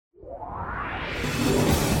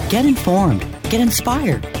Get informed, get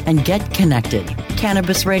inspired, and get connected.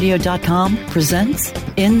 CannabisRadio.com presents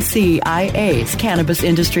NCIA's Cannabis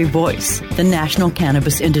Industry Voice. The National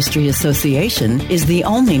Cannabis Industry Association is the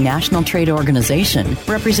only national trade organization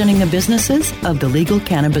representing the businesses of the legal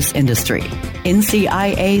cannabis industry.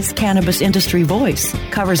 NCIA's Cannabis Industry Voice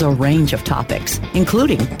covers a range of topics,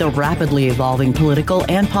 including the rapidly evolving political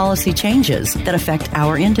and policy changes that affect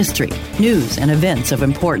our industry, news and events of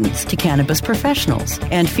importance to cannabis professionals,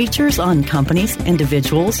 and features on companies,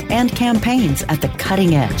 individuals, and campaigns at the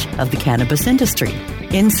cutting edge of the cannabis industry.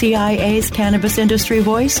 NCIA's Cannabis Industry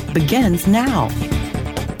Voice begins now.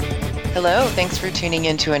 Hello, thanks for tuning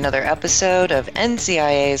in to another episode of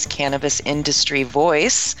NCIA's Cannabis Industry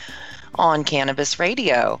Voice on Cannabis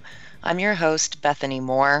Radio. I'm your host, Bethany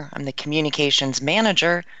Moore. I'm the Communications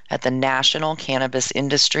Manager at the National Cannabis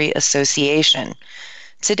Industry Association.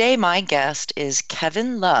 Today, my guest is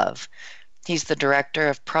Kevin Love. He's the Director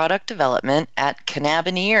of Product Development at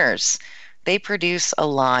Cannabiniers. They produce a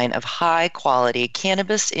line of high-quality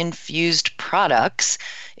cannabis-infused products,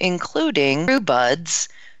 including Brewbudz,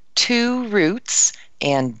 Two Roots,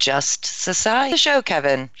 and Just Society. The show,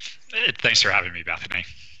 Kevin. Thanks for having me, Bethany.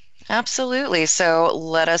 Absolutely. So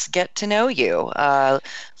let us get to know you.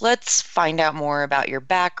 Let's find out more about your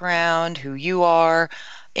background, who you are,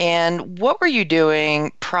 and what were you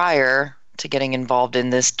doing prior to getting involved in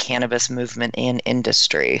this cannabis movement and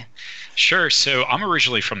industry? Sure. So I'm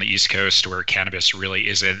originally from the East Coast, where cannabis really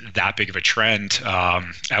isn't that big of a trend.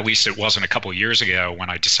 At least it wasn't a couple of years ago when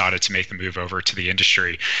I decided to make the move over to the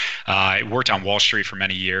industry. I worked on Wall Street for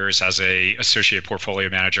many years as a associate portfolio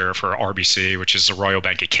manager for RBC, which is the Royal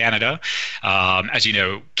Bank of Canada. As you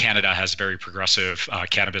know, Canada has very progressive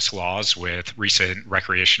cannabis laws with recent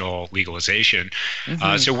recreational legalization.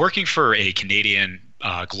 So working for a Canadian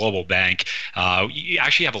global bank, you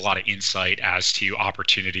actually have a lot of insight as to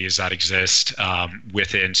opportunities that exist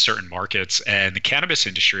within certain markets. And the cannabis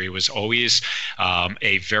industry was always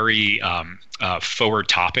a very forward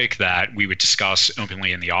topic that we would discuss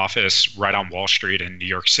openly in the office right on Wall Street in New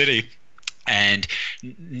York City. And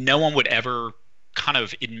no one would ever kind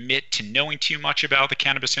of admit to knowing too much about the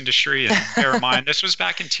cannabis industry. And bear in mind, this was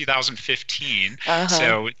back in 2015.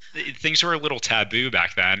 So things were a little taboo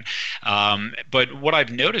back then. But what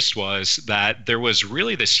I've noticed was that there was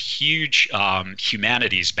really this huge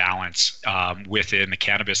humanities balance within the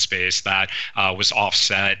cannabis space that was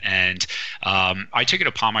offset. And I took it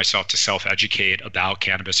upon myself to self-educate about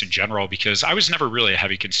cannabis in general, because I was never really a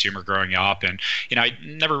heavy consumer growing up. And, I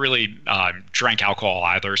never really drank alcohol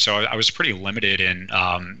either. So I was pretty limited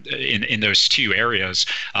in those two areas,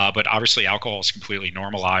 but obviously alcohol is completely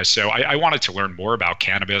normalized. So I wanted to learn more about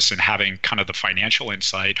cannabis, and having kind of the financial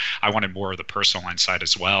insight, I wanted more of the personal insight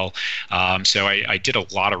as well. So I did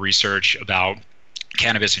a lot of research about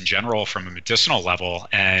cannabis in general from a medicinal level,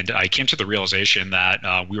 and I came to the realization that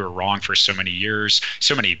we were wrong for so many years,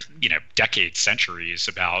 so many decades, centuries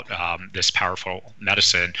about this powerful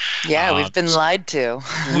medicine. Yeah, we've been lied to.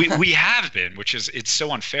 we have been, it's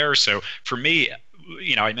so unfair. So for me,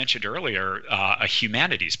 I mentioned earlier a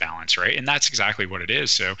humanities balance, right? And that's exactly what it is.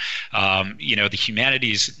 So, the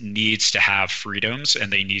humanities needs to have freedoms,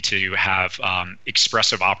 and they need to have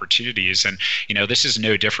expressive opportunities. And, this is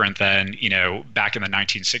no different than, back in the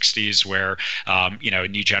 1960s where, a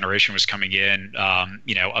new generation was coming in,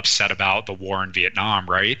 upset about the war in Vietnam,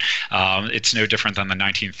 right? It's no different than the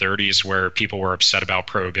 1930s where people were upset about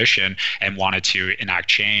prohibition and wanted to enact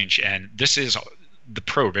change. And this is the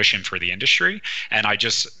prohibition for the industry. And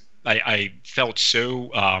I felt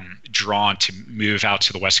so drawn to move out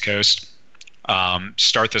to the West Coast,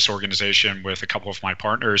 start this organization with a couple of my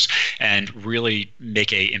partners, and really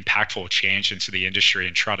make a impactful change into the industry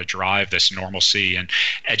and try to drive this normalcy and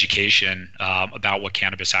education about what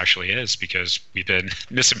cannabis actually is, because we've been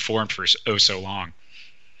misinformed for so long.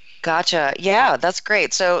 Gotcha. Yeah, that's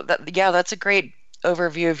great. So that's a great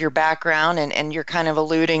overview of your background, and you're kind of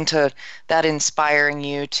alluding to that inspiring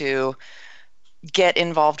you to get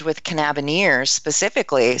involved with Cannabiniers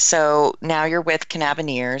specifically. So now you're with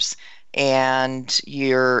Cannabiniers and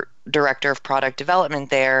you're Director of Product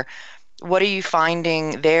Development there. What are you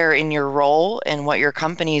finding there in your role, and what your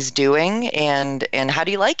company's doing, and how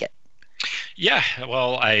do you like it? Yeah,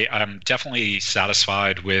 well, I'm definitely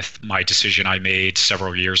satisfied with my decision I made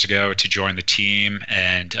several years ago to join the team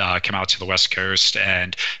and come out to the West Coast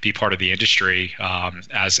and be part of the industry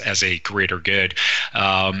as a greater good.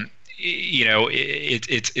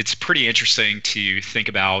 it's pretty interesting to think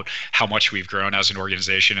about how much we've grown as an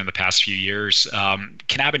organization in the past few years.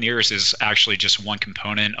 Cannabiniers is actually just one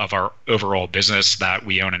component of our overall business that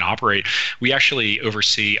we own and operate. We actually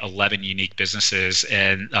oversee 11 unique businesses,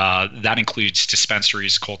 and that includes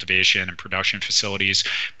dispensaries, cultivation, and production facilities,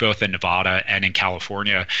 both in Nevada and in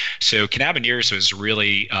California. So Cannabiniers was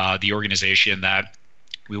really the organization that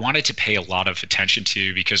we wanted to pay a lot of attention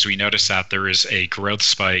to, because we noticed that there is a growth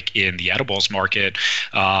spike in the edibles market,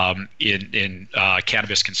 in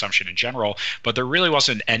cannabis consumption in general, but there really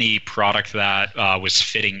wasn't any product that was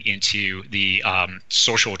fitting into the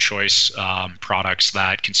social choice products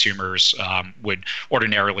that consumers would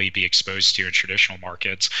ordinarily be exposed to in traditional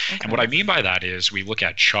markets. Okay. And what I mean by that is we look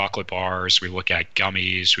at chocolate bars, we look at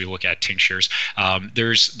gummies, we look at tinctures.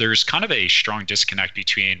 There's kind of a strong disconnect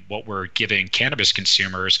between what we're giving cannabis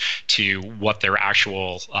consumers to what their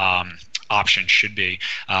actual options should be.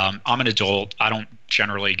 I'm an adult. I don't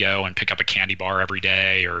generally go and pick up a candy bar every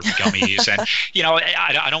day or gummies. And,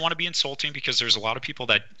 I don't want to be insulting, because there's a lot of people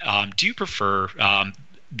that do prefer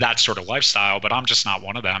that sort of lifestyle, but I'm just not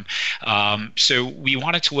one of them. So we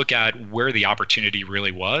wanted to look at where the opportunity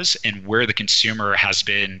really was and where the consumer has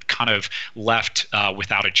been kind of left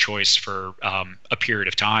without a choice for a period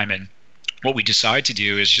of time. And what we decide to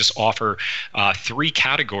do is just offer 3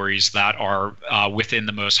 categories that are within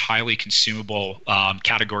the most highly consumable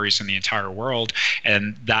categories in the entire world,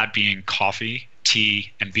 and that being coffee,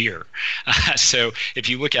 tea, and beer. So if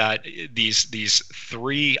you look at these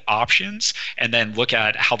 3 options and then look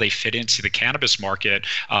at how they fit into the cannabis market,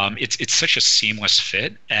 it's such a seamless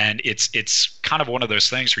fit, and it's kind of one of those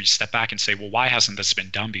things where you step back and say, well, why hasn't this been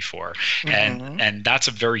done before? Mm-hmm. And that's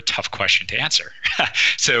a very tough question to answer.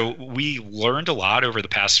 So we learned a lot over the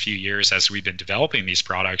past few years as we've been developing these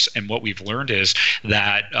products, and what we've learned is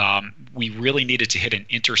that we really needed to hit an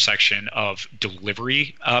intersection of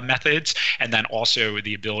delivery methods, and then also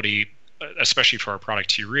the ability, especially for our product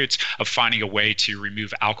Tea Roots, of finding a way to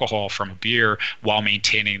remove alcohol from a beer while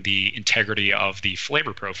maintaining the integrity of the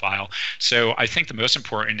flavor profile. So I think the most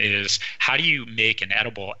important is, how do you make an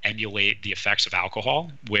edible emulate the effects of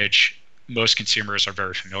alcohol, which most consumers are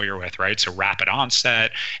very familiar with, right? So rapid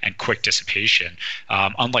onset and quick dissipation.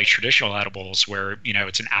 Unlike traditional edibles, where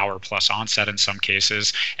it's an hour plus onset in some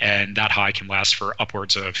cases, and that high can last for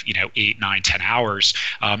upwards of 8, 9, 10 hours.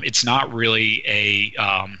 It's not really a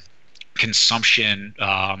consumption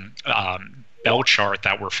bell chart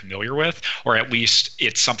that we're familiar with, or at least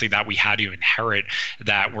it's something that we had to inherit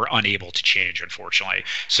that we're unable to change, unfortunately.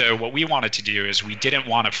 So what we wanted to do is, we didn't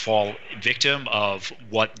want to fall victim of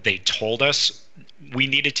what they told us we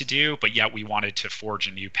needed to do, but yet we wanted to forge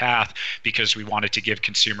a new path, because we wanted to give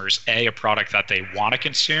consumers a product that they want to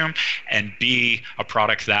consume, and B, a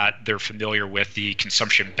product that they're familiar with the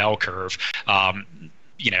consumption bell curve,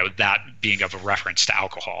 that being of a reference to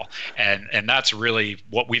alcohol. And that's really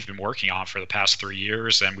what we've been working on for the past 3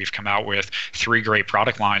 years. And we've come out with 3 great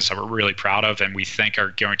product lines that we're really proud of, and we think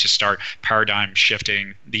are going to start paradigm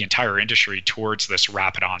shifting the entire industry towards this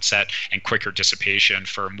rapid onset and quicker dissipation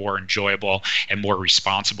for a more enjoyable and more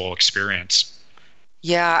responsible experience.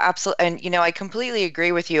 Yeah, absolutely. And, I completely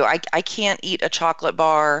agree with you. I can't eat a chocolate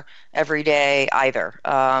bar every day either.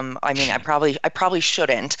 I probably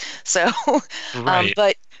shouldn't. So, right.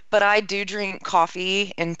 But I do drink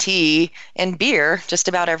coffee and tea and beer just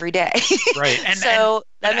about every day. Right. And so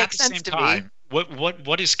that makes sense to me.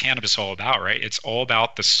 What is cannabis all about, right? It's all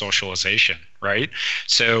about the socialization, right?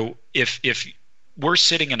 So if we're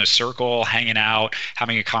sitting in a circle, hanging out,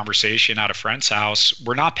 having a conversation at a friend's house,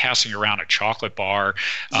 we're not passing around a chocolate bar,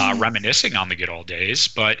 reminiscing on the good old days.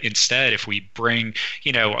 But instead, if we bring,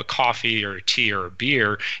 a coffee or a tea or a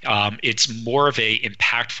beer, it's more of a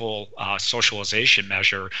impactful socialization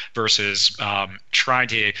measure versus trying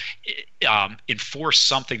to enforce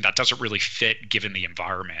something that doesn't really fit given the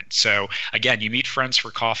environment. So again, you meet friends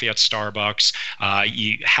for coffee at Starbucks,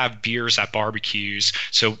 you have beers at barbecues.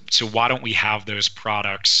 So why don't we have those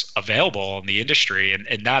products available in the industry?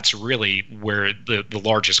 And that's really where the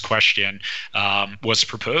largest question was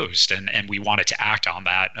proposed. And we wanted to act on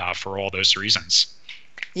that for all those reasons.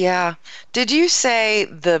 Yeah. Did you say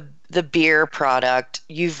the beer product,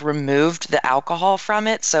 you've removed the alcohol from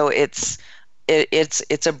it? So it's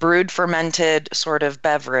a brewed fermented sort of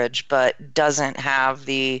beverage, but doesn't have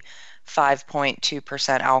the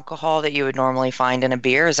 5.2% alcohol that you would normally find in a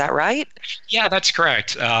beer. Is that right? Yeah, that's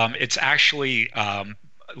correct. It's actually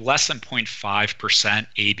less than 0.5%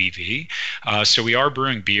 ABV. So we are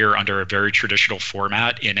brewing beer under a very traditional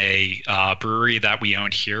format in a brewery that we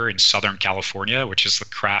own here in Southern California, which is the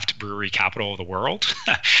craft brewery capital of the world.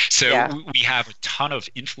 So we have a ton of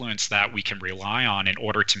influence that we can rely on in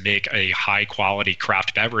order to make a high quality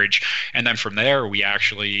craft beverage. And then from there, we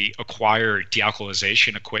actually acquire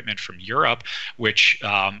dealcoholization equipment from Europe, which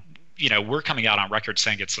we're coming out on record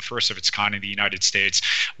saying it's the first of its kind in the United States.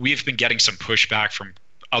 We've been getting some pushback from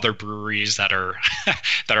other breweries that are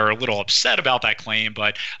a little upset about that claim,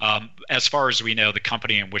 but as far as we know, the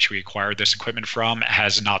company in which we acquired this equipment from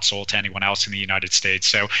has not sold to anyone else in the United States.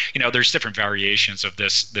 So there's different variations of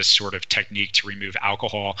this sort of technique to remove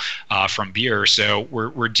alcohol from beer. So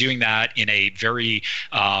we're doing that in a very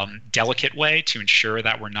delicate way to ensure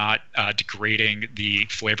that we're not degrading the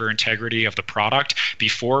flavor integrity of the product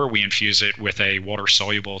before we infuse it with a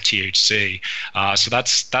water-soluble THC. So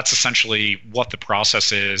that's essentially what the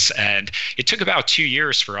process is. And it took about 2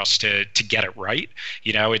 years for us to get it right.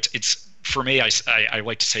 It's for me, I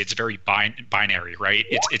like to say it's very binary, right?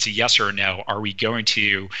 It's a yes or a no. Are we going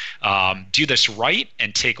to do this right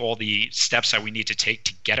and take all the steps that we need to take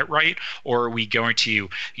to get it right? Or are we going to,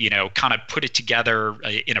 kind of put it together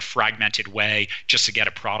in a fragmented way just to get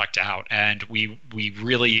a product out? And we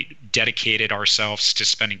really dedicated ourselves to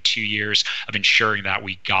spending 2 years of ensuring that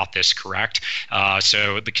we got this correct,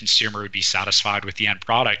 so the consumer would be satisfied with the end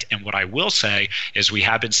product. And what I will say is we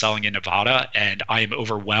have been selling in Nevada, and I am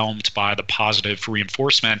overwhelmed by the positive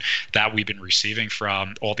reinforcement that we've been receiving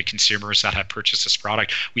from all the consumers that have purchased this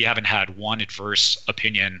product. We haven't had one adverse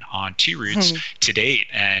opinion on Two Roots to date,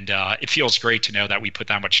 and it feels great to know that we put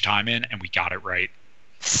that much time in and we got it right.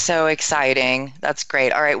 So exciting. That's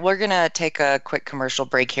great. All right, we're going to take a quick commercial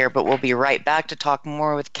break here, but we'll be right back to talk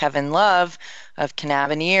more with Kevin Love of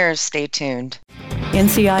Cannabiniers. Stay tuned.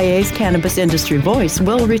 NCIA's Cannabis Industry Voice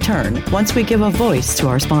will return once we give a voice to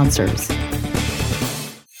our sponsors.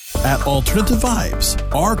 At Alternative Vibes,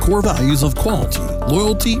 our core values of quality,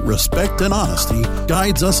 loyalty, respect, and honesty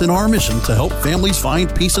guides us in our mission to help families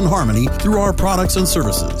find peace and harmony through our products and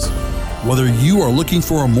services. Whether you are looking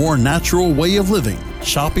for a more natural way of living,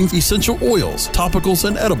 shopping essential oils, topicals,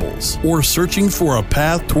 and edibles, or searching for a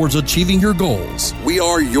path towards achieving your goals, we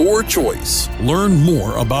are your choice. Learn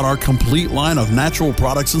more about our complete line of natural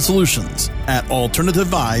products and solutions at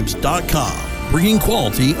AlternativeVibes.com. Bringing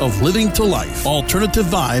quality of living to life.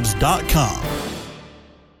 AlternativeVibes.com.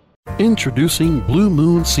 Introducing Blue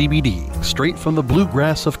Moon CBD, straight from the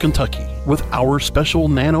bluegrass of Kentucky. With our special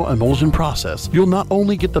nano emulsion process, you'll not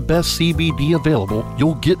only get the best CBD available,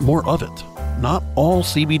 you'll get more of it. Not all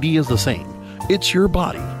CBD is the same. It's your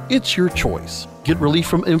body. It's your choice. Get relief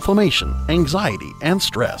from inflammation, anxiety, and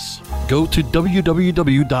stress. Go to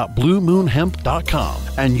www.bluemoonhemp.com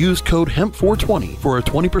and use code HEMP420 for a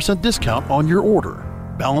 20% discount on your order.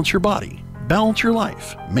 Balance your body. Balance your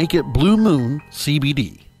life. Make it Blue Moon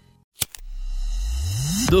CBD.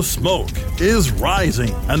 The smoke is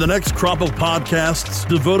rising, and the next crop of podcasts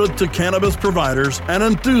devoted to cannabis providers and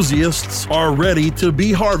enthusiasts are ready to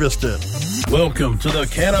be harvested. Welcome to the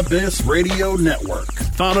Cannabis Radio Network,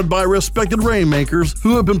 founded by respected rainmakers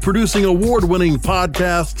who have been producing award-winning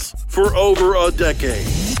podcasts for over a decade.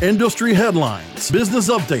 Industry headlines, business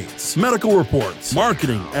updates, medical reports,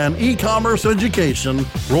 marketing, and e-commerce education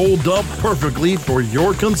rolled up perfectly for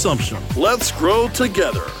your consumption. Let's grow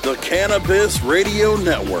together. The Cannabis Radio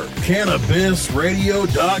Network.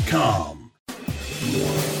 Cannabisradio.com.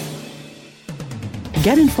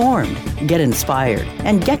 Get informed, get inspired,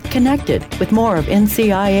 and get connected with more of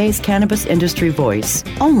NCIA's Cannabis Industry Voice,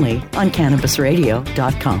 only on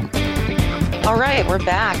cannabisradio.com. All right, we're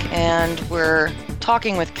back, and we're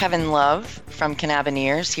talking with Kevin Love from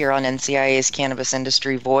Cannabiniers here on NCIA's Cannabis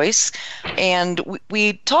Industry Voice. And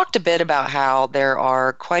we talked a bit about how there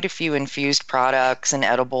are quite a few infused products and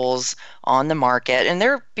edibles on the market, and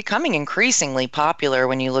they're becoming increasingly popular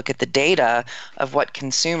when you look at the data of what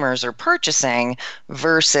consumers are purchasing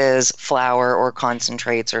versus flour or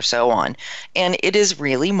concentrates or so on. And it is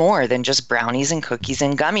really more than just brownies and cookies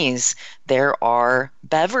and gummies. There are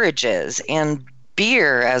beverages and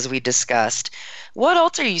beer, as we discussed. What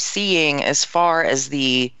else are you seeing as far as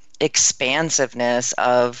the expansiveness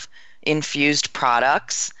of infused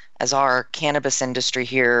products as our cannabis industry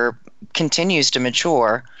here continues to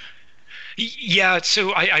mature? Yeah,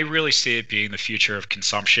 so I really see it being the future of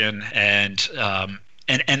consumption, and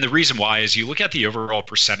the reason why is you look at the overall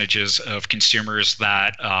percentages of consumers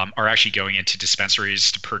that are actually going into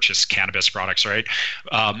dispensaries to purchase cannabis products, right?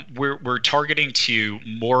 We're targeting to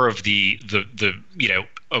more of the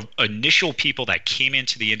initial people that came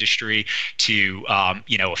into the industry to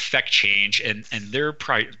affect change, and they're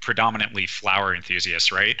predominantly flower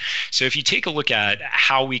enthusiasts, right? So if you take a look at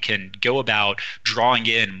how we can go about drawing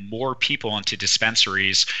in more people into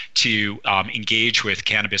dispensaries to engage with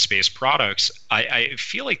cannabis-based products, I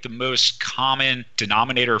feel like the most common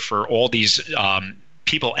denominator for all these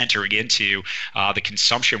people entering into the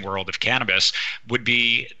consumption world of cannabis would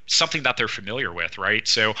be something that they're familiar with, right?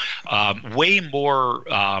 So way more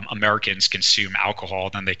Americans consume alcohol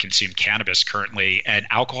than they consume cannabis currently, and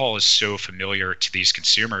alcohol is so familiar to these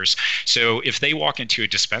consumers. So if they walk into a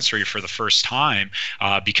dispensary for the first time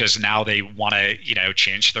because now they want to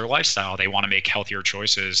change their lifestyle, they want to make healthier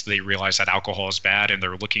choices, they realize that alcohol is bad and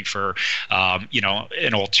they're looking for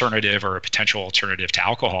an alternative or a potential alternative to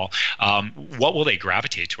alcohol, what will they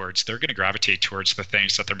gravitate towards? They're going to gravitate towards the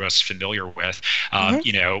things that they're most familiar with.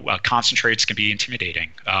 Concentrates can be intimidating.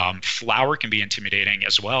 Flower can be intimidating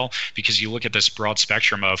as well, because you look at this broad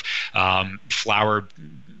spectrum of flower,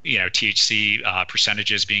 THC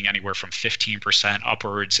percentages being anywhere from 15%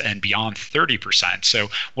 upwards and beyond 30%. So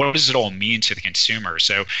what does it all mean to the consumer?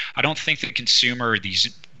 So I don't think the consumer,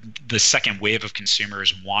 the second wave of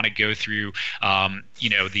consumers, want to go through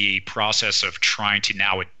the process of trying to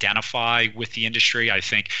now identify with the industry. I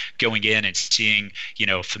think going in and seeing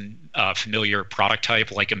familiar product type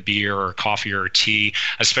like a beer or coffee or tea,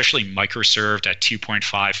 especially microserved at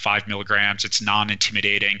 5 milligrams, it's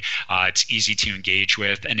non-intimidating, it's easy to engage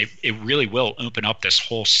with, and it really will open up this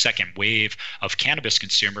whole second wave of cannabis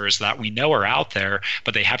consumers that we know are out there,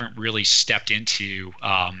 but they haven't really stepped into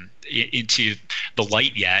the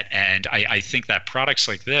light yet. And I think that products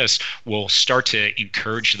like this will start to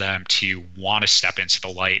encourage them to want to step into the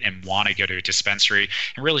light and want to go to a dispensary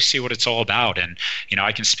and really see what it's all about. And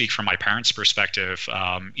I can speak from my parents' perspective.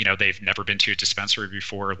 They've never been to a dispensary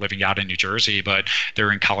before, living out in New Jersey, but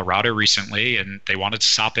they're in Colorado recently and they wanted to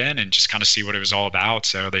stop in and just kind of see what it was all about.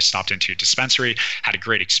 So they stopped into a dispensary, had a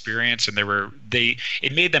great experience, and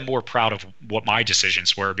it made them more proud of what my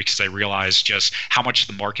decisions were, because they realized just how much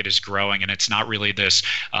the market is growing, and it's not really this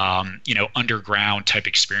underground type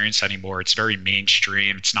experience anymore. It's very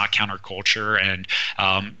mainstream. It's not counterculture, and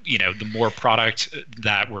the more product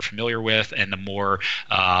that we're familiar with, and the more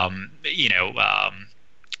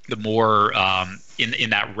in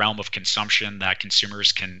that realm of consumption that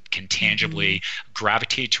consumers can tangibly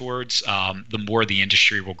gravitate towards, the more the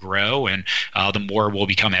industry will grow, and the more we'll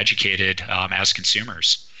become educated as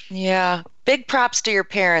consumers. Yeah. Big props to your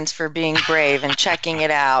parents for being brave and checking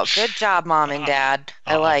it out. Good job, Mom and Dad.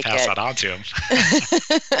 I like it. I'll pass that on to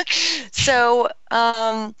them. So,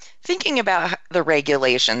 thinking about the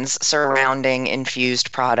regulations surrounding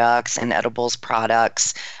infused products and edibles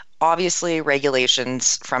products, obviously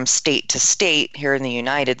regulations from state to state here in the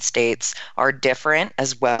United States are different,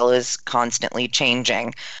 as well as constantly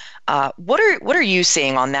changing. What are you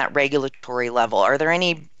seeing on that regulatory level? Are there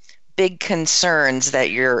any big concerns that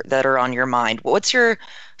are on your mind? What's your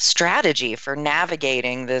strategy for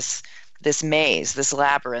navigating this maze, this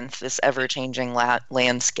labyrinth, this ever-changing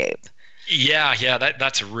landscape? Yeah,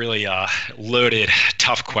 that's a really loaded,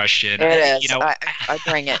 tough question. It is. I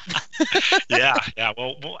bring it. Yeah.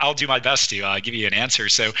 Well, I'll do my best to give you an answer.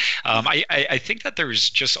 So I think that there's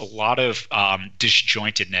just a lot of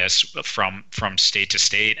disjointedness from state to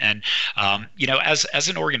state, and as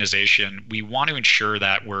an organization, we want to ensure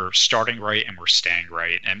that we're starting right and we're staying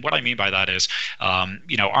right. And what I mean by that is,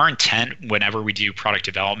 our intent whenever we do product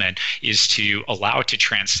development is to allow it to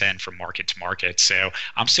transcend from market to market. So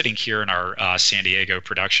I'm sitting here in our San Diego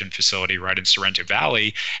production facility right in Sorrento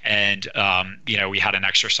Valley, and we had an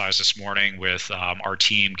exercise this morning with our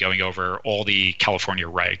team going over all the California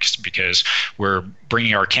regs, because we're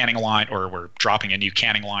bringing our canning line, or we're dropping a new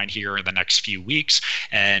canning line here in the next few weeks,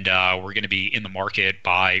 and we're going to be in the market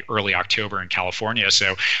by early October in California.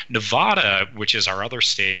 So Nevada, which is our other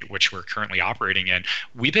state, which we're currently operating in,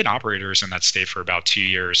 we've been operators in that state for about 2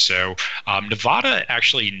 years. So Nevada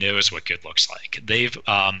actually knows what good looks like. They've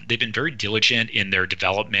been very diligent in their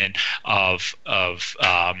development of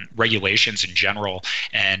regulations in general,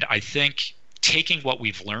 and I think taking what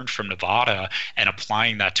we've learned from Nevada and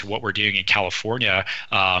applying that to what we're doing in California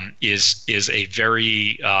is a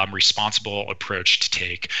very responsible approach to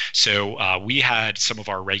take. So we had some of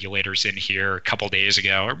our regulators in here a couple days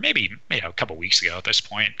ago, or maybe a couple weeks ago at this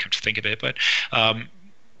point, come to think of it, but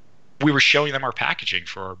we were showing them our packaging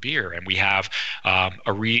for our beer, and we have a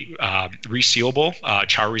resealable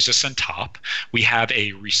child-resistant top. We have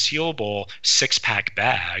a resealable 6-pack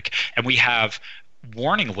bag, and we have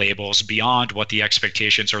warning labels beyond what the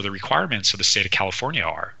expectations or the requirements of the state of California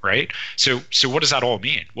are, right? So what does that all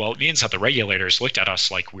mean? Well, it means that the regulators looked at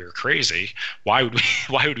us like we were crazy. Why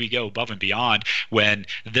would we go above and beyond when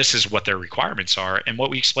this is what their requirements are? And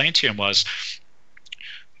what we explained to them was,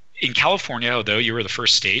 in California, although you were the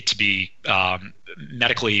first state to be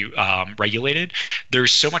medically regulated,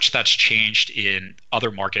 there's so much that's changed in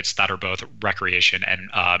other markets that are both recreation and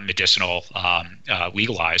medicinal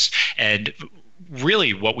legalized. And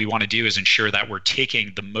really what we want to do is ensure that we're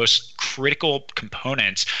taking the most critical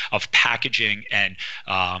components of packaging and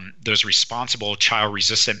those responsible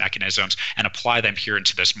child-resistant mechanisms and apply them here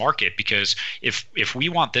into this market. Because if we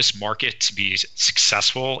want this market to be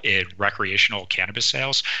successful in recreational cannabis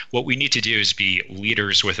sales, what we need to do is be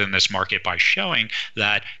leaders within this market by showing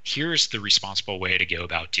that here's the responsible way to go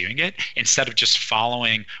about doing it, instead of just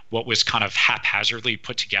following what was kind of haphazardly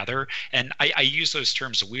put together. And I use those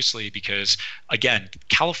terms loosely because, again,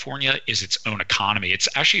 California is its own economy. It's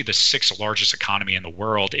actually the sixth largest economy in the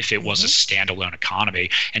world if it was a standalone economy.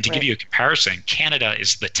 And to give you a comparison, Canada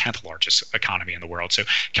is the 10th largest economy in the world. So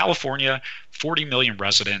California, 40 million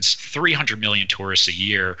residents, 300 million tourists a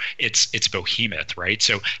year. It's behemoth, right?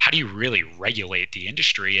 So how do you really regulate the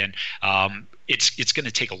industry? And it's going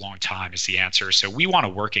to take a long time is the answer. So we want to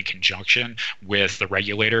work in conjunction with the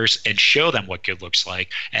regulators and show them what good looks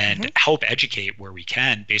like and help educate where we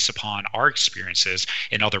can based upon our experiences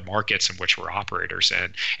in other markets in which we're operators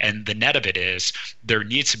in. And the net of it is there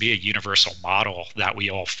needs to be a universal model that we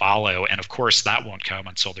all follow. And of course, that won't come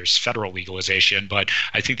until there's federal legalization. But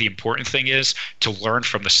I think the important thing is to learn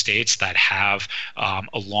from the states that have a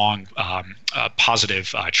long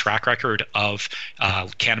positive track record of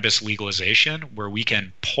cannabis legalization, where we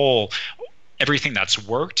can pull everything that's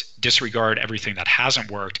worked, disregard everything that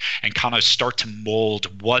hasn't worked, and kind of start to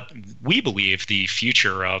mold what we believe the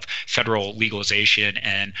future of federal legalization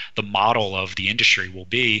and the model of the industry will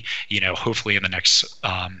be, hopefully in the next,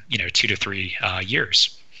 2 to 3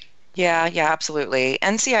 years. Yeah, absolutely.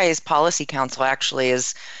 NCIA's Policy Council actually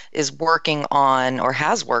is working on, or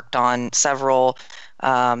has worked on, several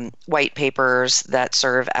white papers that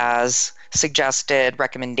serve as suggested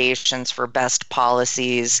recommendations for best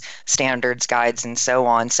policies, standards, guides, and so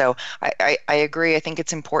on. So I agree. I think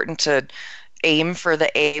it's important to aim for the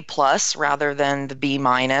A+ rather than the B-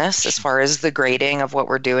 as far as the grading of what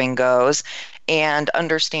we're doing goes, and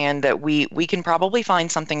understand that we can probably find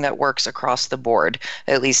something that works across the board,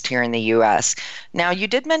 at least here in the U.S. Now, you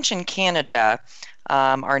did mention Canada,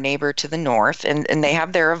 our neighbor to the north, and they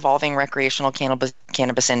have their evolving recreational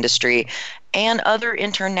cannabis industry, and other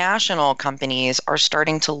international companies are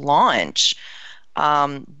starting to launch.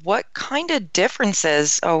 What kind of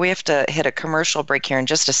differences, we have to hit a commercial break here in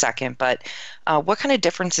just a second, but what kind of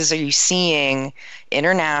differences are you seeing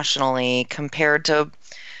internationally compared to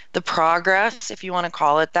the progress, if you want to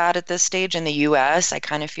call it that, at this stage in the U.S.? I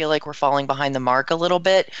kind of feel like we're falling behind the mark a little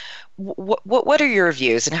bit. What are your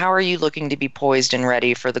views, and how are you looking to be poised and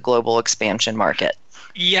ready for the global expansion market?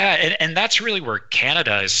 Yeah, and that's really where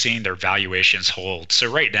Canada is seeing their valuations hold.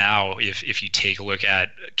 So right now, if you take a look at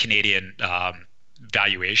Canadian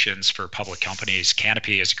valuations for public companies,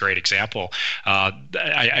 Canopy is a great example.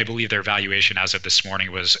 I believe their valuation as of this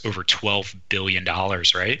morning was over $12 billion,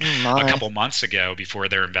 right? A couple months ago, before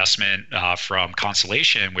their investment from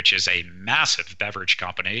Constellation, which is a massive beverage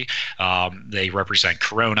company. They represent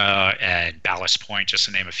Corona and Ballast Point, just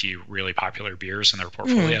to name a few really popular beers in their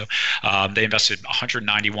portfolio. They invested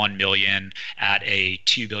 $191 million at a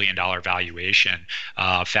 $2 billion valuation.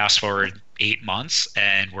 Fast forward 8 months,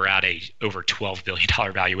 and we're at a over $12 billion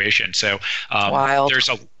valuation. So there's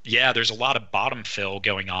a lot of bottom fill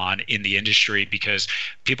going on in the industry, because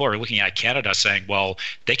people are looking at Canada saying, well,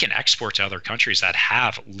 they can export to other countries that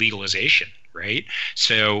have legalization, right?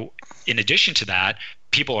 So in addition to that,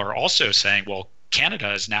 people are also saying, well,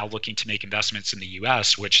 Canada is now looking to make investments in the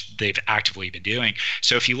U.S., which they've actively been doing.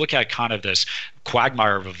 So if you look at kind of this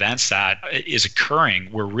quagmire of events that is occurring,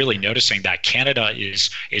 we're really noticing that Canada is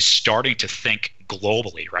starting to think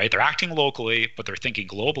globally, right? They're acting locally, but they're thinking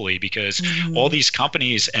globally, because all these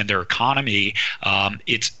companies and their economy,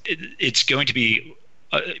 it's going to be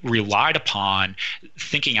relied upon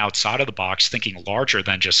thinking outside of the box, thinking larger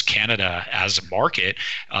than just Canada as a market,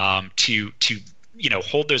 to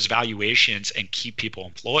hold those valuations and keep people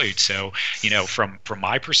employed. So, from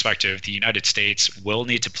my perspective, the United States will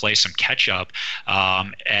need to play some catch up,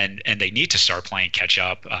 and they need to start playing catch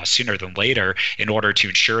up sooner than later in order to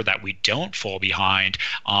ensure that we don't fall behind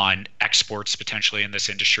on exports potentially in this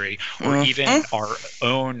industry, or even our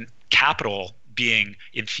own capital being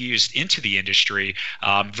infused into the industry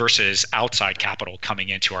versus outside capital coming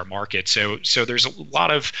into our market. So there's a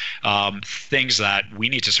lot of things that we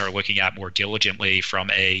need to start looking at more diligently from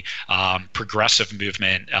a progressive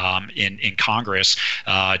movement in Congress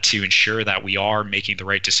to ensure that we are making the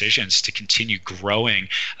right decisions to continue growing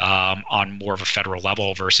on more of a federal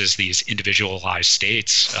level versus these individualized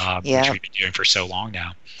states, which we've been doing for so long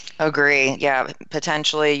now. Agree. Yeah,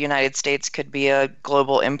 potentially United States could be a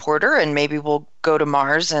global importer, and maybe we'll go to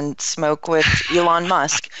Mars and smoke with Elon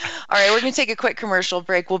Musk. All right, we're going to take a quick commercial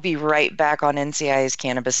break. We'll be right back on NCIA's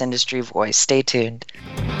Cannabis Industry Voice. Stay tuned.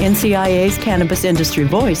 NCIA's Cannabis Industry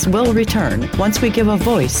Voice will return once we give a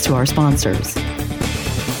voice to our sponsors.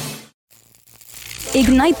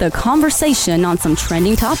 Ignite the conversation on some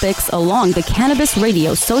trending topics along the Cannabis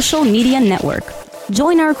Radio social media network.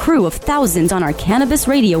 Join our crew of thousands on our Cannabis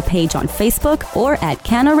Radio page on Facebook or at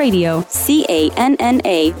Canna Radio,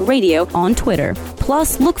 CANNA Radio on Twitter.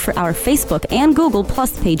 Plus, look for our Facebook and Google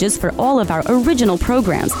Plus pages for all of our original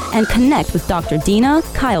programs and connect with Dr. Dina,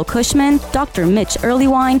 Kyle Cushman, Dr. Mitch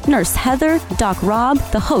Earlywine, Nurse Heather, Doc Rob,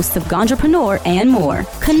 the hosts of Ganjapreneur, and more.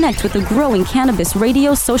 Connect with the growing Cannabis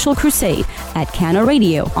Radio social crusade at Canna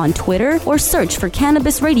Radio on Twitter or search for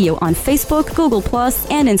Cannabis Radio on Facebook, Google Plus,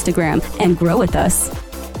 and Instagram and grow with us.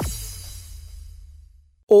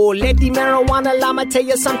 Oh, let the marijuana llama tell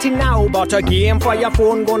you something now about a game for your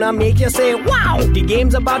phone gonna make you say, wow! The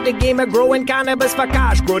game's about the game of growing cannabis for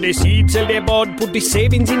cash. Grow the seed, sell the bud, put the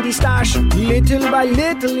savings in the stash. Little by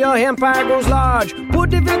little, your empire grows large.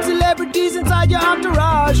 Put the big celebrities inside your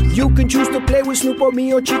entourage. You can choose to play with Snoop or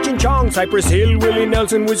me or Cheech and Chong, Cypress Hill, Willie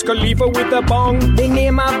Nelson, Wiz Khalifa with a bong. The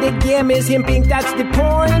name of the game is Hemp Inc., that's the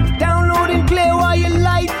point. Download and play while you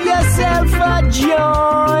light yourself a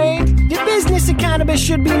joint. The business of cannabis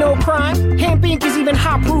should be no crime. Hemp Inc. is even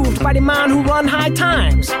hot-proofed by the man who run High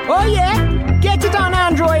Times. Oh yeah? Get it on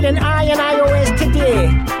Android and iOS today.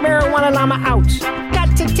 Marijuana llama out.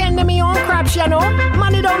 Got to tend to me own crops, you know.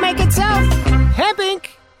 Money don't make itself. Hemp Inc.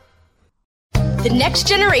 The next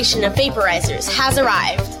generation of vaporizers has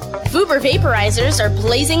arrived. Vuber vaporizers are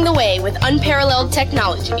blazing the way with unparalleled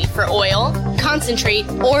technology for oil, concentrate,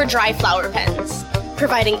 or dry flower pens.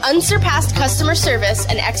 Providing unsurpassed customer service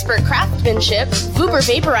and expert craftsmanship, Vuber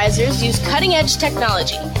vaporizers use cutting-edge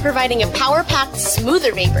technology, providing a power-packed,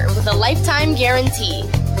 smoother vapor with a lifetime guarantee.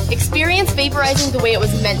 Experience vaporizing the way it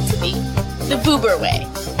was meant to be. The Vuber way.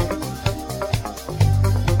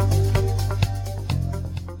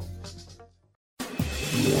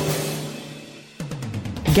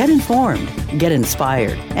 Get informed, get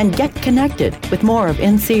inspired, and get connected with more of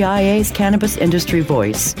NCIA's Cannabis Industry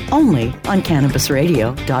Voice, only on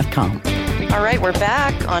cannabisradio.com. All right, we're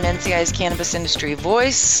back on NCIA's Cannabis Industry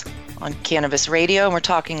Voice on Cannabis Radio, and we're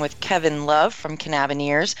talking with Kevin Love from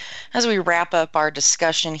Cannabiniers as we wrap up our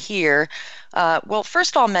discussion here. Well,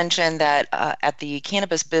 first I'll mention that at the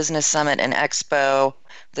Cannabis Business Summit and Expo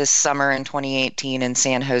this summer in 2018 in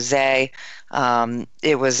San Jose,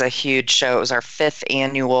 it was a huge show. It was our 5th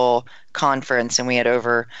annual conference, and we had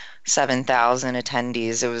over 7,000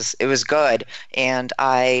 attendees. It was good. And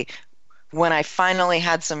when I finally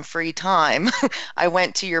had some free time, I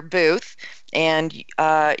went to your booth, and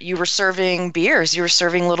you were serving beers. You were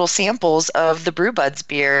serving little samples of the Brewbudz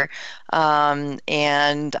beer,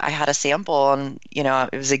 and I had a sample, and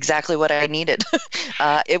it was exactly what I needed.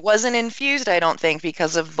 It wasn't infused, I don't think,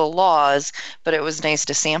 because of the laws, but it was nice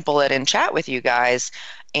to sample it and chat with you guys.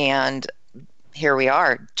 And here we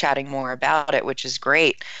are chatting more about it, which is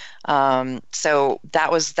great. So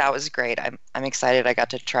that was great. I'm excited. I got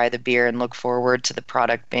to try the beer and look forward to the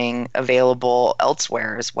product being available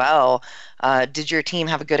elsewhere as well. Did your team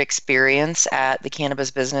have a good experience at the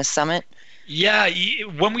Cannabis Business Summit? Yeah,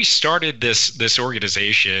 when we started this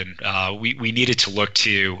organization, we needed to look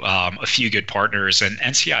to a few good partners, and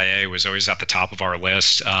NCIA was always at the top of our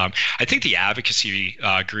list. I think the advocacy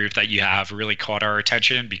group that you have really caught our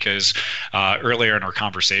attention because earlier in our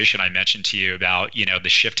conversation, I mentioned to you about the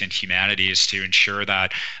shift in humanities to ensure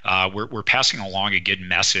that we're passing along a good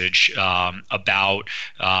message about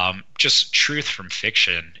just truth from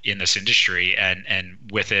fiction in this industry and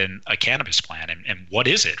within a cannabis plant, and what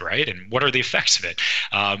is it, right? And what are the effects of it?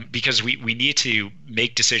 Because we need to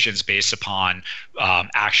make decisions based upon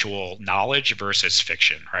actual knowledge versus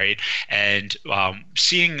fiction, right? And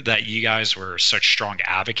seeing that you guys were such strong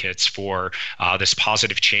advocates for this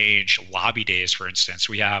positive change, lobby days, for instance,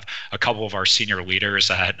 we have a couple of our senior leaders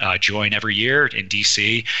that join every year in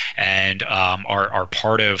DC and are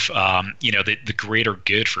part of the greater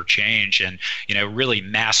good for change, and really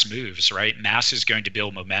mass moves, right? Mass is going to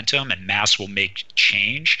build momentum, and mass will make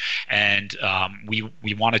change. And and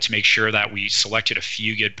we wanted to make sure that we selected a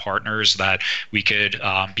few good partners that we could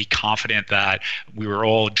be confident that we were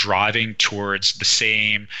all driving towards the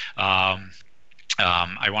same, I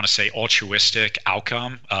want to say, altruistic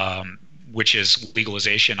outcome, which is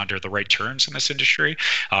legalization under the right terms in this industry,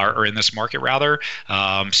 or in this market rather.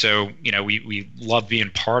 So, we love being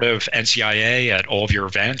part of NCIA at all of your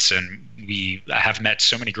events, and we have met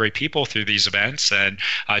so many great people through these events, and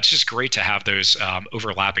it's just great to have those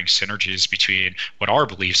overlapping synergies between what our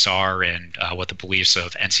beliefs are and what the beliefs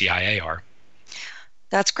of NCIA are.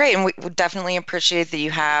 That's great. And we definitely appreciate that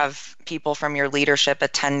you have people from your leadership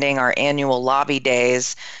attending our annual lobby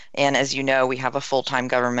days. And as you know, we have a full-time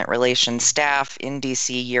government relations staff in DC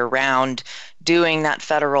year-round doing that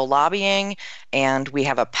federal lobbying. And we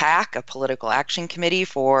have a PAC, a political action committee,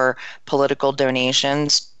 for political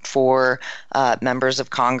donations for members of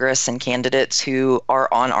Congress and candidates who are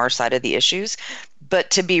on our side of the issues.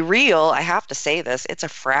 But to be real, I have to say this, it's a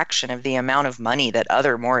fraction of the amount of money that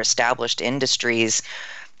other more established industries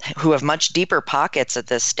who have much deeper pockets at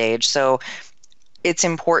this stage. So it's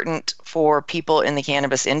important for people in the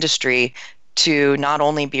cannabis industry to not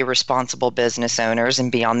only be responsible business owners and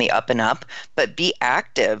be on the up and up, but be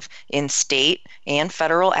active in state and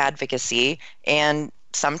federal advocacy, and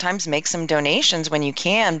sometimes make some donations when you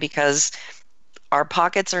can, because our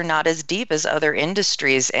pockets are not as deep as other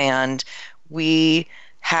industries, and we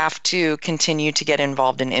have to continue to get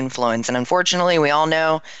involved in influence. And unfortunately, we all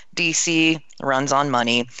know DC runs on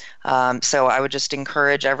money. So I would just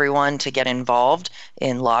encourage everyone to get involved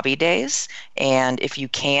in lobby days. And if you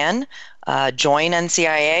can, join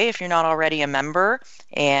NCIA if you're not already a member.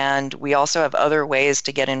 And we also have other ways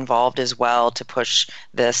to get involved as well to push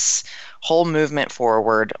this whole movement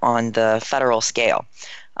forward on the federal scale.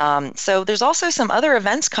 So there's also some other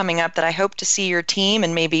events coming up that I hope to see your team,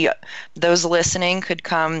 and maybe those listening could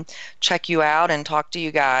come check you out and talk to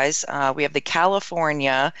you guys. We have the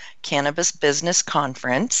California Cannabis Business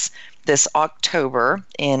Conference this October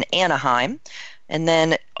in Anaheim. And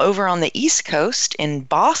then over on the East Coast in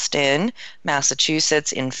Boston,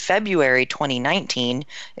 Massachusetts, in February 2019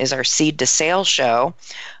 is our Seed to Sale show.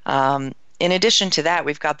 In addition to that,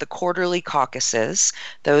 we've got the quarterly caucuses.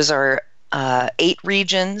 Those are 8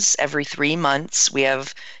 regions every 3 months. We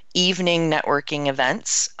have evening networking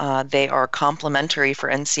events. They are complimentary for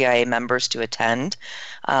NCIA members to attend.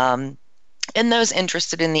 And those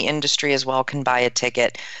interested in the industry as well can buy a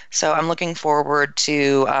ticket. So I'm looking forward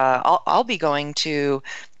to, I'll be going to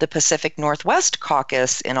the Pacific Northwest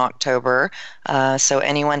Caucus in October. So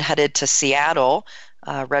anyone headed to Seattle,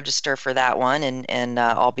 register for that one, and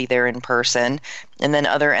I'll be there in person. And then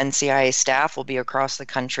other NCIA staff will be across the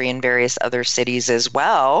country in various other cities as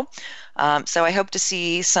well. So I hope to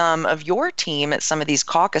see some of your team at some of these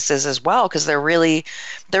caucuses as well, because they're really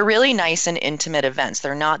nice and intimate events.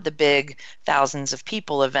 They're not the big thousands of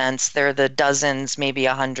people events. They're the dozens, maybe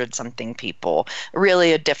 100-something people.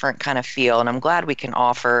 Really a different kind of feel. And I'm glad we can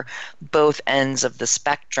offer both ends of the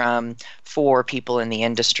spectrum for people in the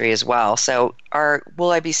industry as well. So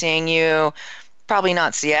will I be seeing you? Probably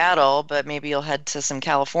not Seattle, but maybe you'll head to some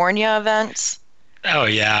California events? Oh,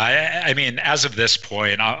 yeah. I mean, as of this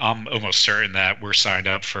point, I'm almost certain that we're signed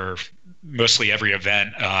up for mostly every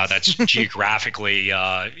event that's geographically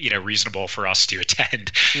reasonable for us to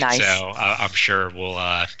attend. Nice. So I'm sure we'll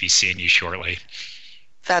be seeing you shortly.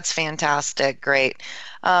 That's fantastic. Great.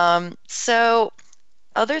 So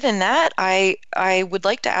other than that, I would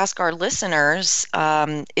like to ask our listeners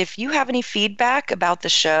if you have any feedback about the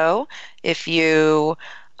show, if you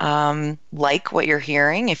like what you're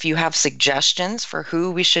hearing, if you have suggestions for who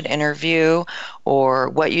we should interview or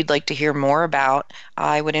what you'd like to hear more about,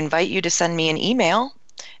 I would invite you to send me an email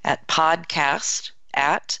at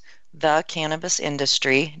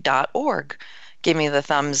podcast@thecannabisindustry.org. Give me the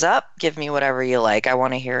thumbs up, give me whatever you like. I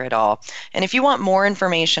want to hear it all. And if you want more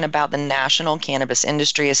information about the National Cannabis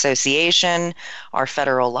Industry Association, our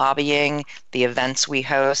federal lobbying, the events we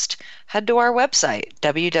host, head to our website,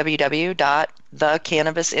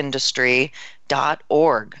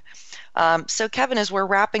 www.thecannabisindustry.org. So Kevin, as we're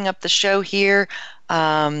wrapping up the show here,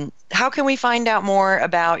 how can we find out more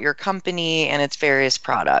about your company and its various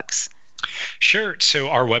products? Sure. So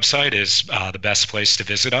our website is the best place to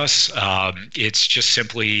visit us. It's just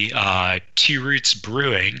simply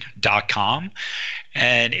tworootsbrewing.com.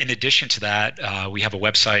 And in addition to that, we have a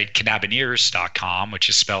website, Cannabiniers.com, which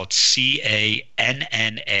is spelled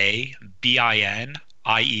CANNABINIERS.com.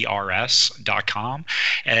 IERS.com,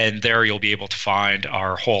 and there you'll be able to find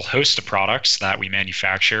our whole host of products that we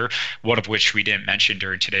manufacture, one of which we didn't mention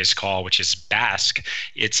during today's call, which is Bask.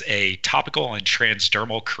 It's a topical and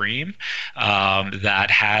transdermal cream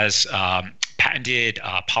that has patented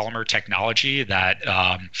polymer technology that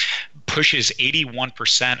pushes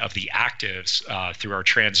 81% of the actives through our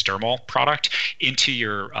transdermal product into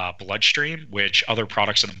your bloodstream, which other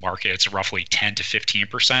products in the market, it's roughly 10 to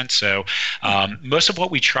 15%. So most of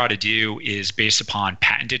what we try to do is based upon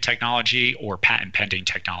patented technology or patent pending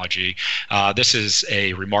technology. This is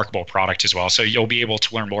a remarkable product as well. So you'll be able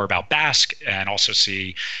to learn more about Bask and also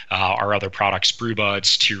see our other products,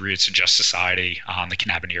 Brewbudz, Two Roots, and Just Society on the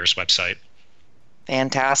Cannabiniers website.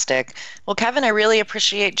 Fantastic. Well, Kevin, I really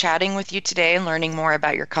appreciate chatting with you today and learning more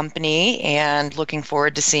about your company, and looking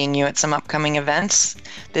forward to seeing you at some upcoming events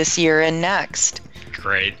this year and next.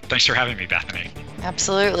 Great. Thanks for having me, Bethany.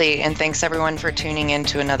 Absolutely. And thanks everyone for tuning in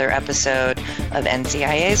to another episode of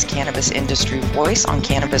NCIA's Cannabis Industry Voice on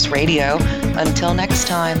Cannabis Radio. Until next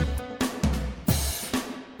time.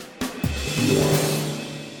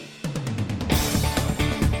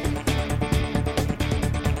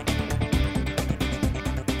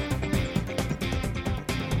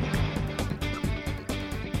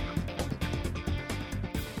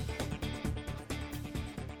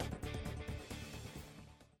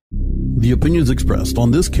 The opinions expressed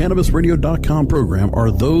on this cannabisradio.com program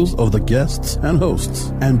are those of the guests and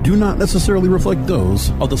hosts and do not necessarily reflect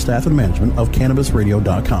those of the staff and management of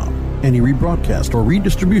cannabisradio.com. Any rebroadcast or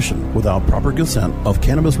redistribution without proper consent of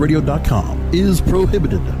cannabisradio.com is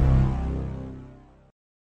prohibited.